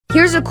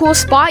Here's a cool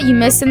spot you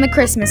missed in the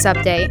Christmas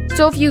update.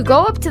 So if you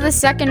go up to the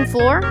second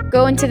floor,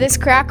 go into this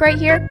crack right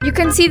here, you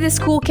can see this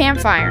cool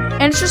campfire.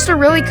 And it's just a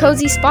really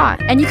cozy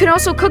spot. And you can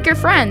also cook your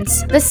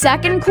friends. The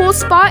second cool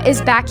spot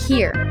is back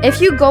here.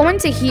 If you go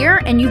into here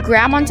and you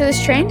grab onto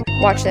this train,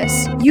 watch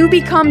this. You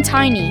become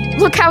tiny.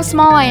 Look how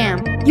small I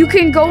am. You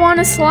can go on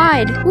a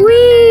slide.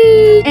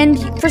 Whee! And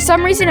for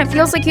some reason, it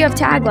feels like you have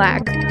tag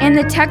lag. And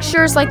the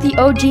texture is like the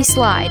OG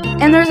slide.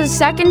 And there's a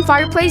second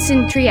fireplace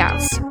in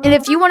Treehouse. And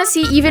if you want to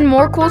see even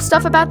more cool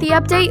stuff about the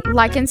update,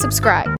 like and subscribe.